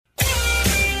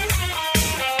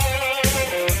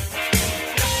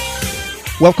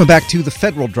Welcome back to the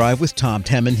Federal Drive with Tom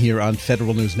Temin here on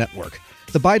Federal News Network.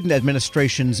 The Biden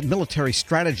administration's military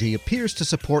strategy appears to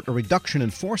support a reduction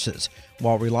in forces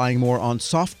while relying more on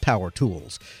soft power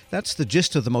tools. That's the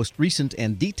gist of the most recent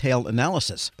and detailed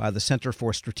analysis by the Center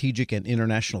for Strategic and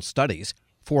International Studies.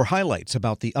 For highlights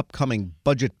about the upcoming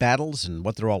budget battles and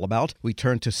what they're all about, we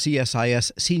turn to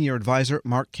CSIS Senior Advisor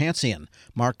Mark Cancian.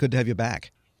 Mark, good to have you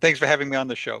back. Thanks for having me on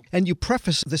the show. And you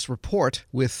preface this report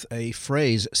with a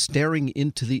phrase, staring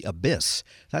into the abyss.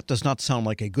 That does not sound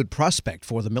like a good prospect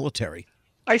for the military.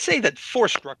 I say that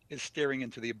force structure is staring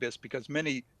into the abyss because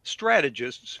many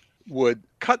strategists would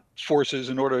cut forces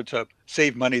in order to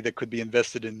save money that could be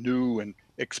invested in new and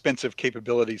expensive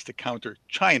capabilities to counter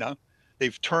China.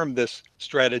 They've termed this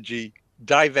strategy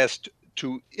divest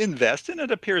to invest, and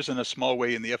it appears in a small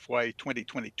way in the FY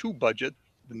 2022 budget.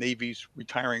 The Navy's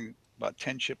retiring about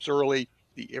 10 ships early.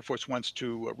 The Air Force wants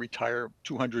to retire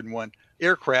 201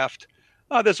 aircraft.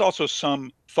 There's also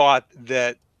some thought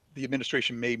that the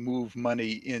administration may move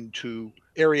money into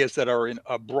areas that are in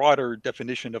a broader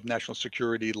definition of national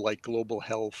security, like global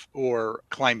health or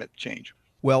climate change.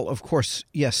 Well, of course,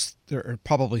 yes, there are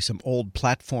probably some old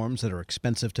platforms that are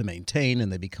expensive to maintain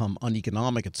and they become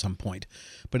uneconomic at some point.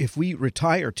 But if we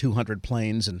retire 200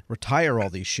 planes and retire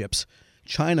all these ships,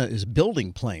 China is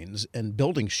building planes and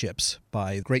building ships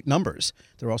by great numbers.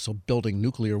 They're also building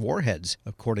nuclear warheads,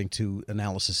 according to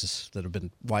analyses that have been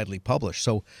widely published.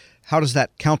 So how does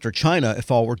that counter China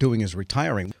if all we're doing is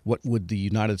retiring? What would the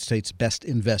United States best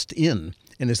invest in?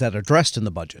 And is that addressed in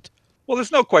the budget? Well,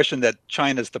 there's no question that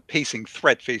China is the pacing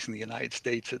threat facing the United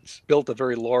States. It's built a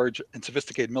very large and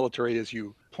sophisticated military, as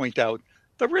you point out.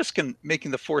 The risk in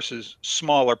making the forces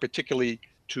smaller, particularly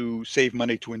to save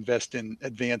money to invest in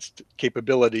advanced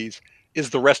capabilities, is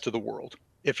the rest of the world.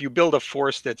 If you build a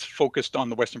force that's focused on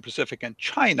the Western Pacific and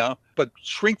China, but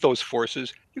shrink those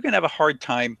forces, you're going to have a hard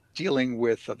time dealing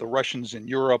with the Russians in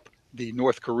Europe, the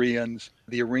North Koreans,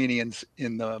 the Iranians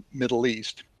in the Middle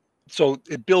East. So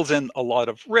it builds in a lot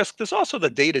of risk. There's also the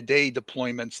day-to-day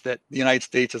deployments that the United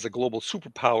States as a global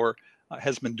superpower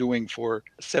has been doing for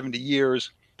 70 years.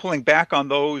 Pulling back on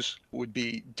those would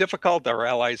be difficult. Our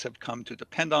allies have come to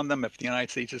depend on them. If the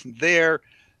United States isn't there,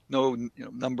 no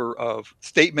number of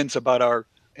statements about our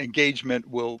engagement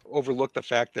will overlook the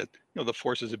fact that the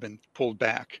forces have been pulled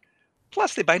back.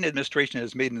 Plus, the Biden administration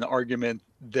has made an argument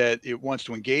that it wants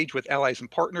to engage with allies and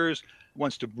partners,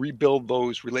 wants to rebuild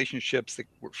those relationships that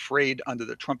were frayed under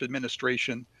the Trump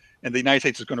administration, and the United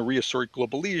States is going to reassert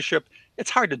global leadership. It's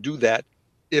hard to do that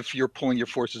if you're pulling your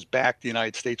forces back, the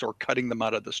United States, or cutting them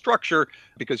out of the structure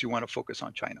because you want to focus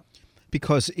on China.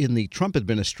 Because in the Trump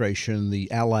administration, the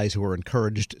allies were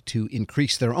encouraged to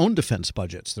increase their own defense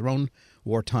budgets, their own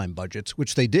wartime budgets,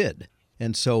 which they did.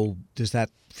 And so does that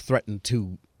threaten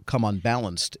to come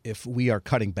unbalanced if we are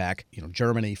cutting back?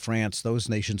 Germany, France, those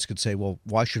nations could say, well,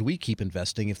 why should we keep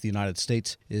investing if the United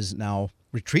States is now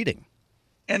retreating?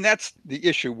 And that's the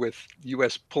issue with the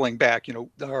U.S. pulling back.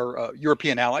 Our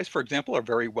European allies, for example, are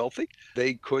very wealthy.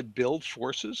 They could build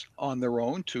forces on their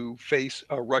own to face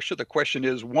Russia. The question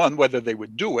is, one, whether they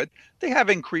would do it. They have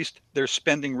increased their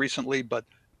spending recently, but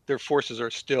their forces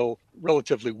are still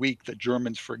relatively weak. The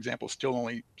Germans, for example, still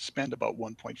only spend about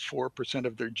 1.4%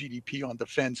 of their GDP on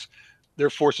defense.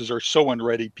 Their forces are so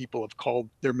unready, people have called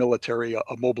their military a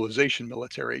mobilization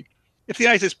military. If the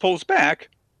United States pulls back,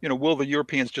 will the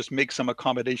Europeans just make some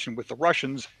accommodation with the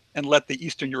Russians and let the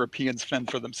Eastern Europeans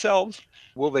fend for themselves?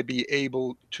 Will they be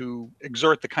able to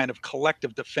exert the kind of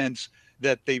collective defense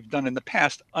that they've done in the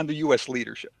past under U.S.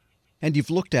 leadership? And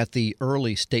you've looked at the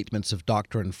early statements of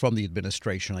doctrine from the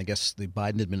administration. I guess the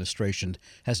Biden administration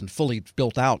hasn't fully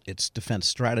built out its defense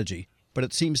strategy, but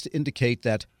it seems to indicate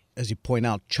that, as you point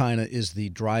out, China is the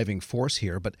driving force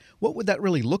here. But what would that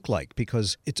really look like?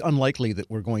 Because it's unlikely that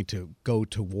we're going to go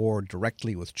to war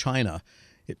directly with China.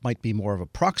 It might be more of a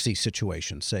proxy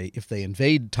situation. Say, if they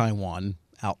invade Taiwan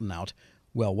out and out,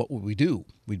 well, what would we do?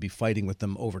 We'd be fighting with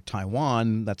them over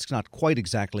Taiwan. That's not quite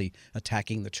exactly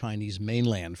attacking the Chinese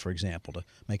mainland, for example, to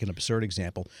make an absurd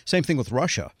example. Same thing with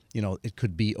Russia. It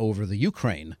could be over the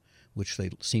Ukraine, which they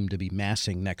seem to be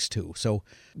massing next to. So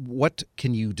what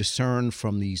can you discern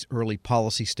from these early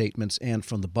policy statements and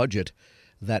from the budget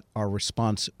that our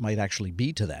response might actually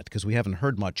be to that? Because we haven't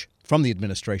heard much from the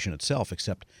administration itself,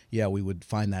 except, we would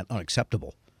find that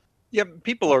unacceptable. Yeah,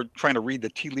 people are trying to read the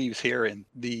tea leaves here, and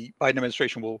the Biden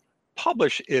administration will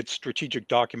publish its strategic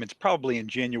documents probably in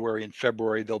January and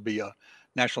February. There'll be a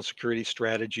national security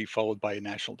strategy followed by a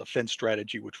national defense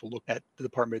strategy, which will look at the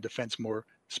Department of Defense more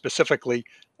specifically.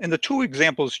 And the two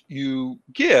examples you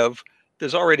give,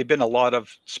 there's already been a lot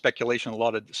of speculation, a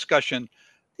lot of discussion.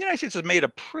 The United States has made a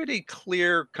pretty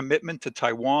clear commitment to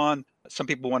Taiwan. Some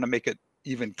people want to make it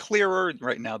even clearer.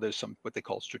 Right now, there's some what they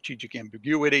call strategic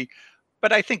ambiguity.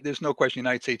 But I think there's no question the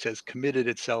United States has committed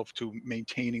itself to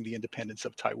maintaining the independence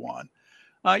of Taiwan.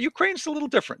 Ukraine's a little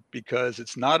different because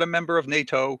it's not a member of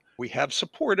NATO. We have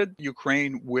supported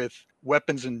Ukraine with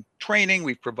weapons and training.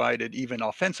 We've provided even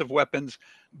offensive weapons.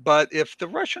 But if the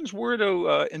Russians were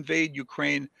to invade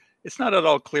Ukraine, it's not at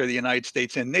all clear the United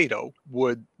States and NATO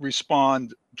would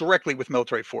respond directly with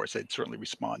military force. They'd certainly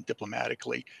respond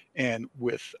diplomatically and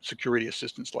with security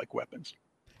assistance like weapons.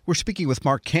 We're speaking with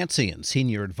Mark Cancian,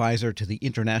 Senior Advisor to the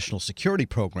International Security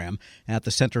Program at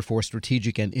the Center for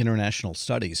Strategic and International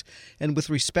Studies. And with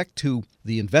respect to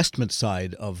the investment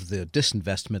side of the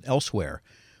disinvestment elsewhere,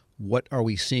 what are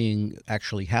we seeing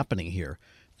actually happening here?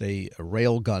 The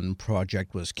railgun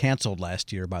project was canceled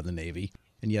last year by the Navy,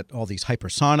 and yet all these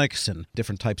hypersonics and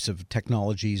different types of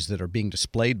technologies that are being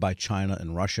displayed by China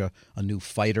and Russia, a new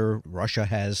fighter Russia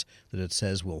has that it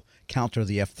says will counter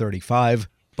the F-35,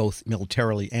 both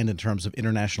militarily and in terms of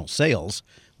international sales,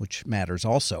 which matters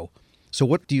also. So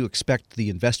what do you expect the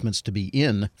investments to be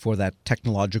in for that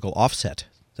technological offset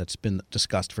that's been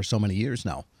discussed for so many years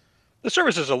now? The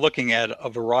services are looking at a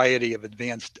variety of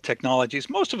advanced technologies.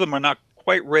 Most of them are not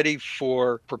quite ready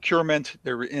for procurement.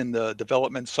 They're in the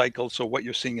development cycle. So what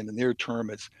you're seeing in the near term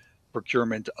is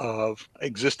procurement of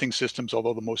existing systems,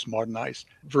 although the most modernized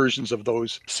versions of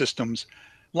those systems.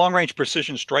 Long-range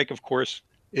precision strike, of course,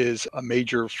 is a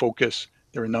major focus.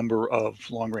 There are a number of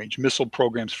long-range missile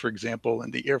programs, for example,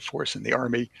 in the Air Force and the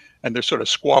Army, and they're sort of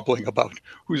squabbling about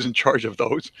who's in charge of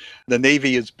those. The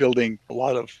Navy is building a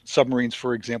lot of submarines,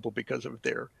 for example, because of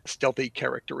their stealthy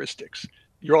characteristics.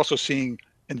 You're also seeing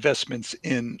investments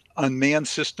in unmanned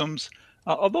systems,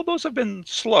 although those have been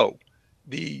slow.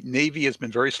 The Navy has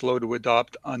been very slow to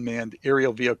adopt unmanned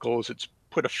aerial vehicles. It's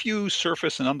put a few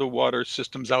surface and underwater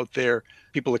systems out there.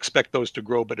 People expect those to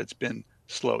grow, but it's been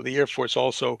slow. The Air Force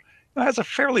also has a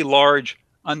fairly large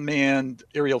unmanned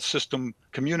aerial system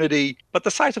community, but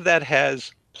the size of that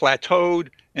has plateaued.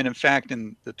 And in fact,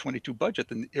 in the 22 budget,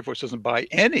 the Air Force doesn't buy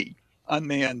any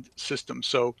unmanned systems.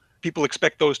 So people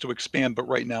expect those to expand, but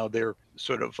right now they're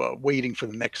sort of waiting for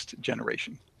the next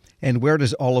generation. And where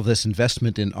does all of this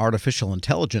investment in artificial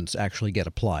intelligence actually get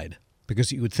applied?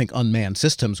 Because you would think unmanned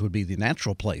systems would be the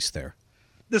natural place there.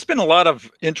 There's been a lot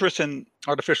of interest in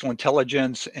artificial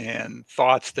intelligence and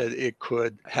thoughts that it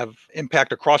could have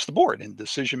impact across the board in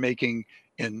decision making,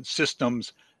 in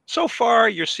systems. So far,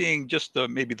 you're seeing just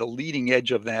maybe the leading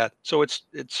edge of that. So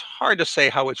it's hard to say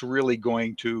how it's really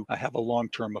going to have a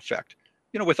long-term effect.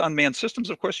 With unmanned systems,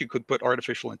 of course, you could put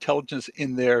artificial intelligence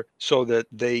in there so that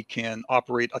they can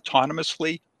operate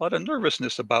autonomously. A lot of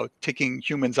nervousness about taking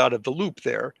humans out of the loop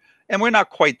there. And we're not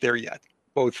quite there yet,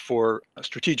 both for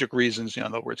strategic reasons, in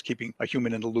other words, keeping a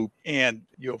human in the loop, and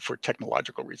for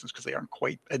technological reasons, because they aren't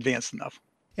quite advanced enough.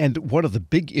 And one of the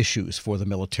big issues for the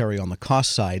military on the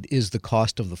cost side is the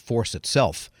cost of the force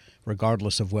itself.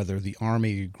 Regardless of whether the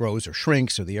Army grows or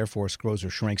shrinks or the Air Force grows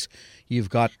or shrinks, you've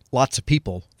got lots of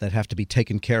people that have to be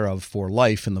taken care of for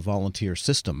life in the volunteer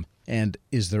system. And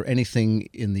is there anything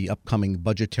in the upcoming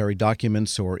budgetary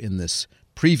documents or in this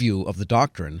preview of the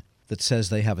doctrine that says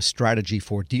they have a strategy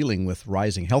for dealing with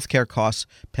rising healthcare costs,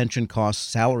 pension costs,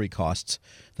 salary costs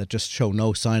that just show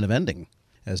no sign of ending,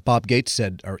 as Bob Gates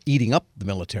said, are eating up the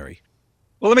military?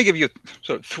 Well, let me give you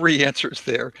sort of three answers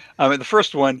there. The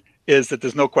first one is that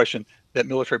there's no question that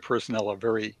military personnel are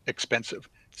very expensive.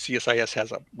 CSIS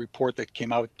has a report that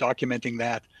came out documenting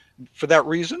that. For that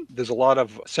reason, there's a lot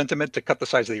of sentiment to cut the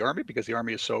size of the Army because the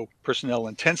Army is so personnel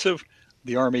intensive.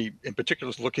 The Army in particular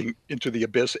is looking into the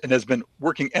abyss and has been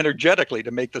working energetically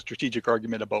to make the strategic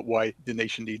argument about why the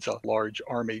nation needs a large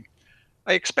Army.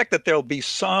 I expect that there'll be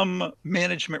some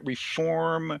management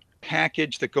reform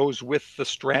package that goes with the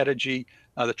strategy.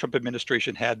 The Trump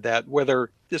administration had that.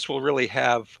 Whether this will really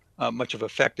have much of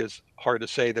effect is hard to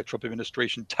say. The Trump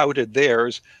administration touted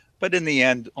theirs, but in the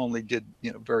end only did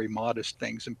very modest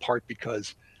things, in part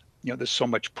because there's so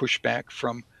much pushback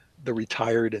from the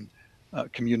retired and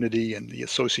community and the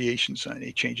associations on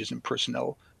any changes in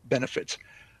personnel benefits.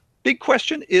 Big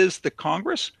question is the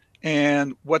Congress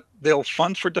and what they'll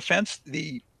fund for defense.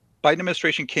 The Biden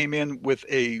administration came in with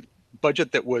a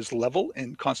budget that was level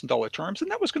in constant dollar terms,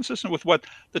 and that was consistent with what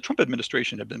the Trump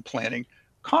administration had been planning.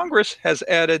 Congress has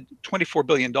added $24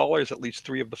 billion, at least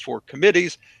three of the four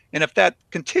committees, and if that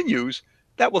continues,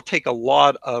 that will take a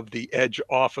lot of the edge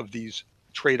off of these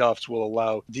trade-offs, will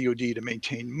allow DoD to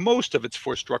maintain most of its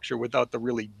force structure without the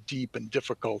really deep and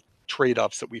difficult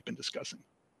trade-offs that we've been discussing.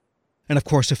 And of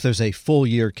course, if there's a full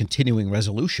year continuing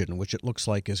resolution, which it looks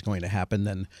like is going to happen,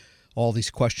 then all these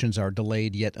questions are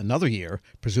delayed yet another year,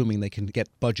 presuming they can get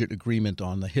budget agreement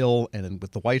on the Hill and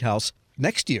with the White House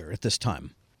next year at this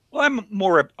time. Well, I'm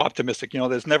more optimistic.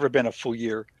 There's never been a full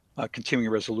year continuing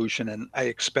resolution, and I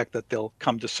expect that they'll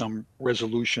come to some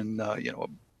resolution,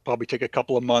 probably take a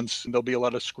couple of months, and there'll be a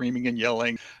lot of screaming and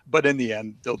yelling. But in the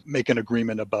end, they'll make an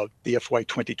agreement about the FY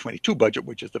 2022 budget,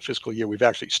 which is the fiscal year we've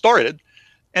actually started.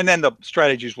 And then the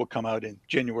strategies will come out in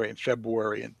January and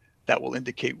February, and that will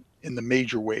indicate in the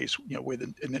major ways, where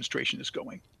the administration is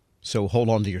going. So hold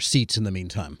on to your seats in the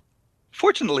meantime.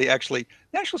 Fortunately, actually,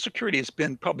 national security has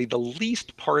been probably the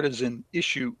least partisan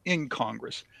issue in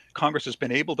Congress. Congress has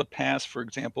been able to pass, for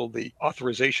example, the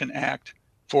Authorization Act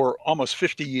for almost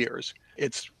 50 years.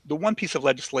 It's the one piece of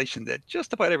legislation that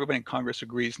just about everybody in Congress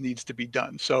agrees needs to be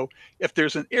done. So if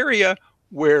there's an area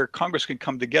where Congress can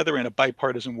come together in a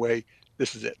bipartisan way,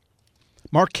 this is it.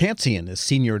 Mark Cancian is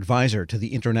Senior Advisor to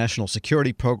the International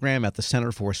Security Program at the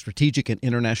Center for Strategic and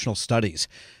International Studies.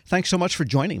 Thanks so much for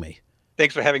joining me.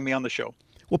 Thanks for having me on the show.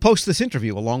 We'll post this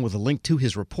interview along with a link to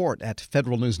his report at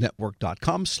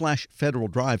federalnewsnetwork.com/Federal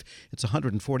Drive. It's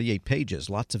 148 pages,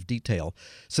 lots of detail.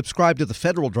 Subscribe to the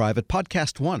Federal Drive at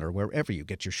Podcast One or wherever you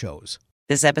get your shows.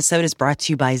 This episode is brought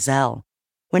to you by Zelle.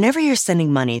 Whenever you're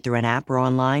sending money through an app or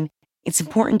online, it's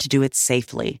important to do it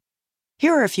safely.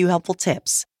 Here are a few helpful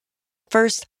tips.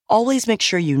 First, always make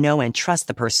sure you know and trust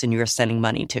the person you are sending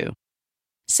money to.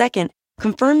 Second,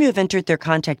 confirm you have entered their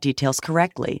contact details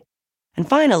correctly. And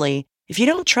finally, if you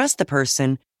don't trust the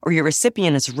person or your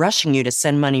recipient is rushing you to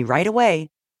send money right away,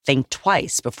 think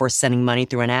twice before sending money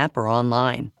through an app or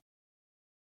online.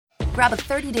 Grab a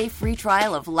 30-day free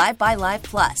trial of Live by Live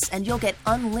Plus, and you'll get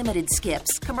unlimited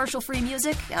skips, commercial-free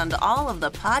music, and all of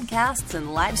the podcasts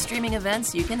and live streaming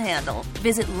events you can handle.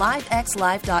 Visit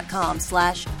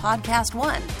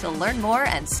livexlive.com/podcast1 to learn more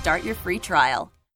and start your free trial.